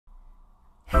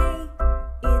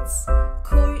It's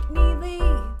Courtney Lee.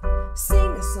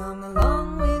 Sing a song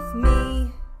along with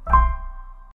me.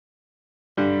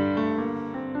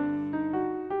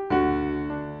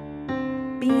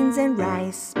 Beans and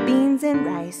rice,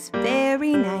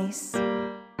 very nice.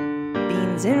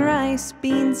 Beans and rice,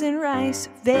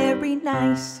 very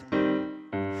nice.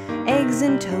 Eggs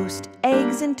and toast,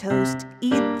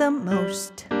 eat the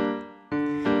most.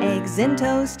 Eggs and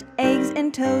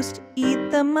toast, eat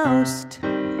the most.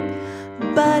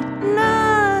 But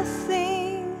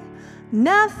nothing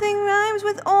rhymes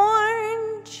with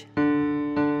orange.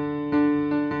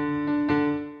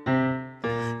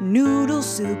 Noodle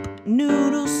soup,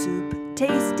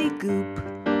 tasty goop.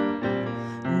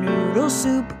 Noodle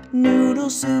soup,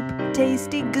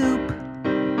 tasty goop.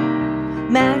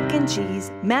 Mac and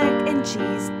cheese,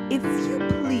 if you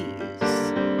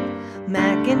please.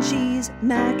 Mac and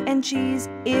cheese,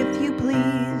 if you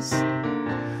please.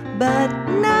 But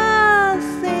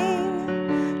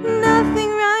nothing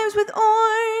rhymes with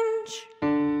orange.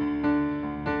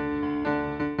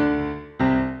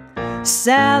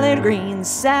 Salad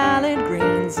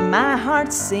greens, my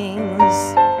heart sings.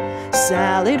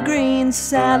 Salad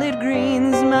greens,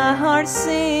 my heart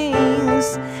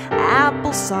sings.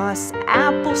 Applesauce,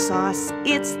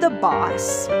 it's the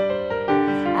boss.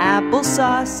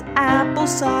 Applesauce,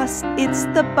 it's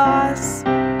the boss.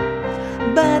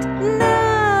 But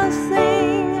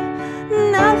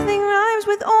nothing rhymes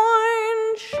with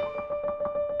orange.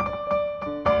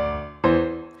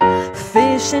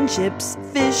 Fish and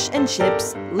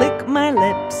chips, lick my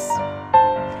lips.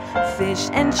 Fish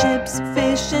and chips,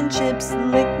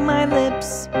 lick my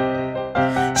lips.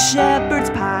 Shepherd's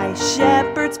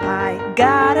pie,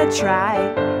 gotta try.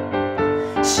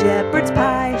 Shepherd's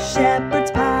pie,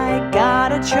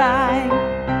 gotta try.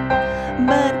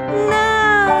 But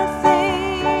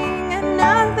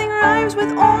nothing rhymes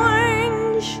with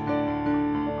orange.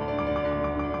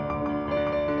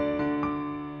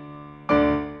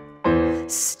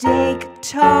 Steak,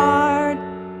 tart,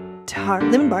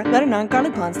 lemon bark, butter naan,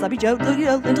 garlic prawns, sloppy joe, loogie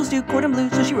dough, lentil stew, cordon bleu,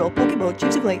 sushi roll, poke bowl,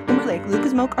 chips souffle, creme brulee,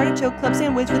 Lucas milk, artichoke, club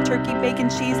sandwich with turkey, bacon,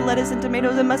 cheese, lettuce, and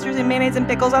tomatoes, and mustards, and mayonnaise, and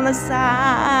pickles on the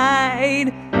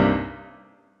side.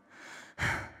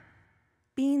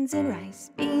 Beans and rice,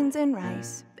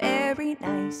 very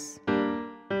nice.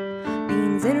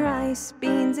 Beans and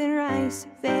rice,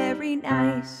 very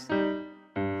nice.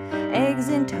 Eggs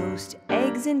and toast,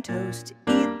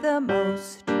 eat the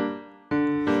most.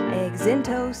 Eggs and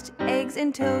toast,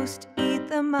 eat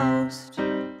the most.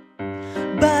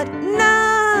 But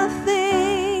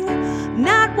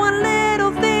not one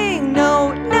little thing,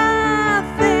 no,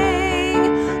 nothing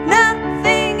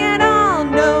at all,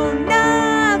 no,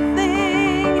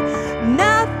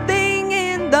 nothing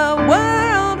in the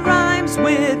world rhymes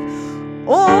with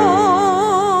orange.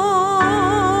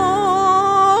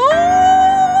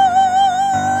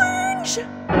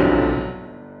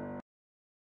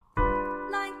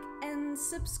 Like and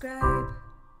subscribe.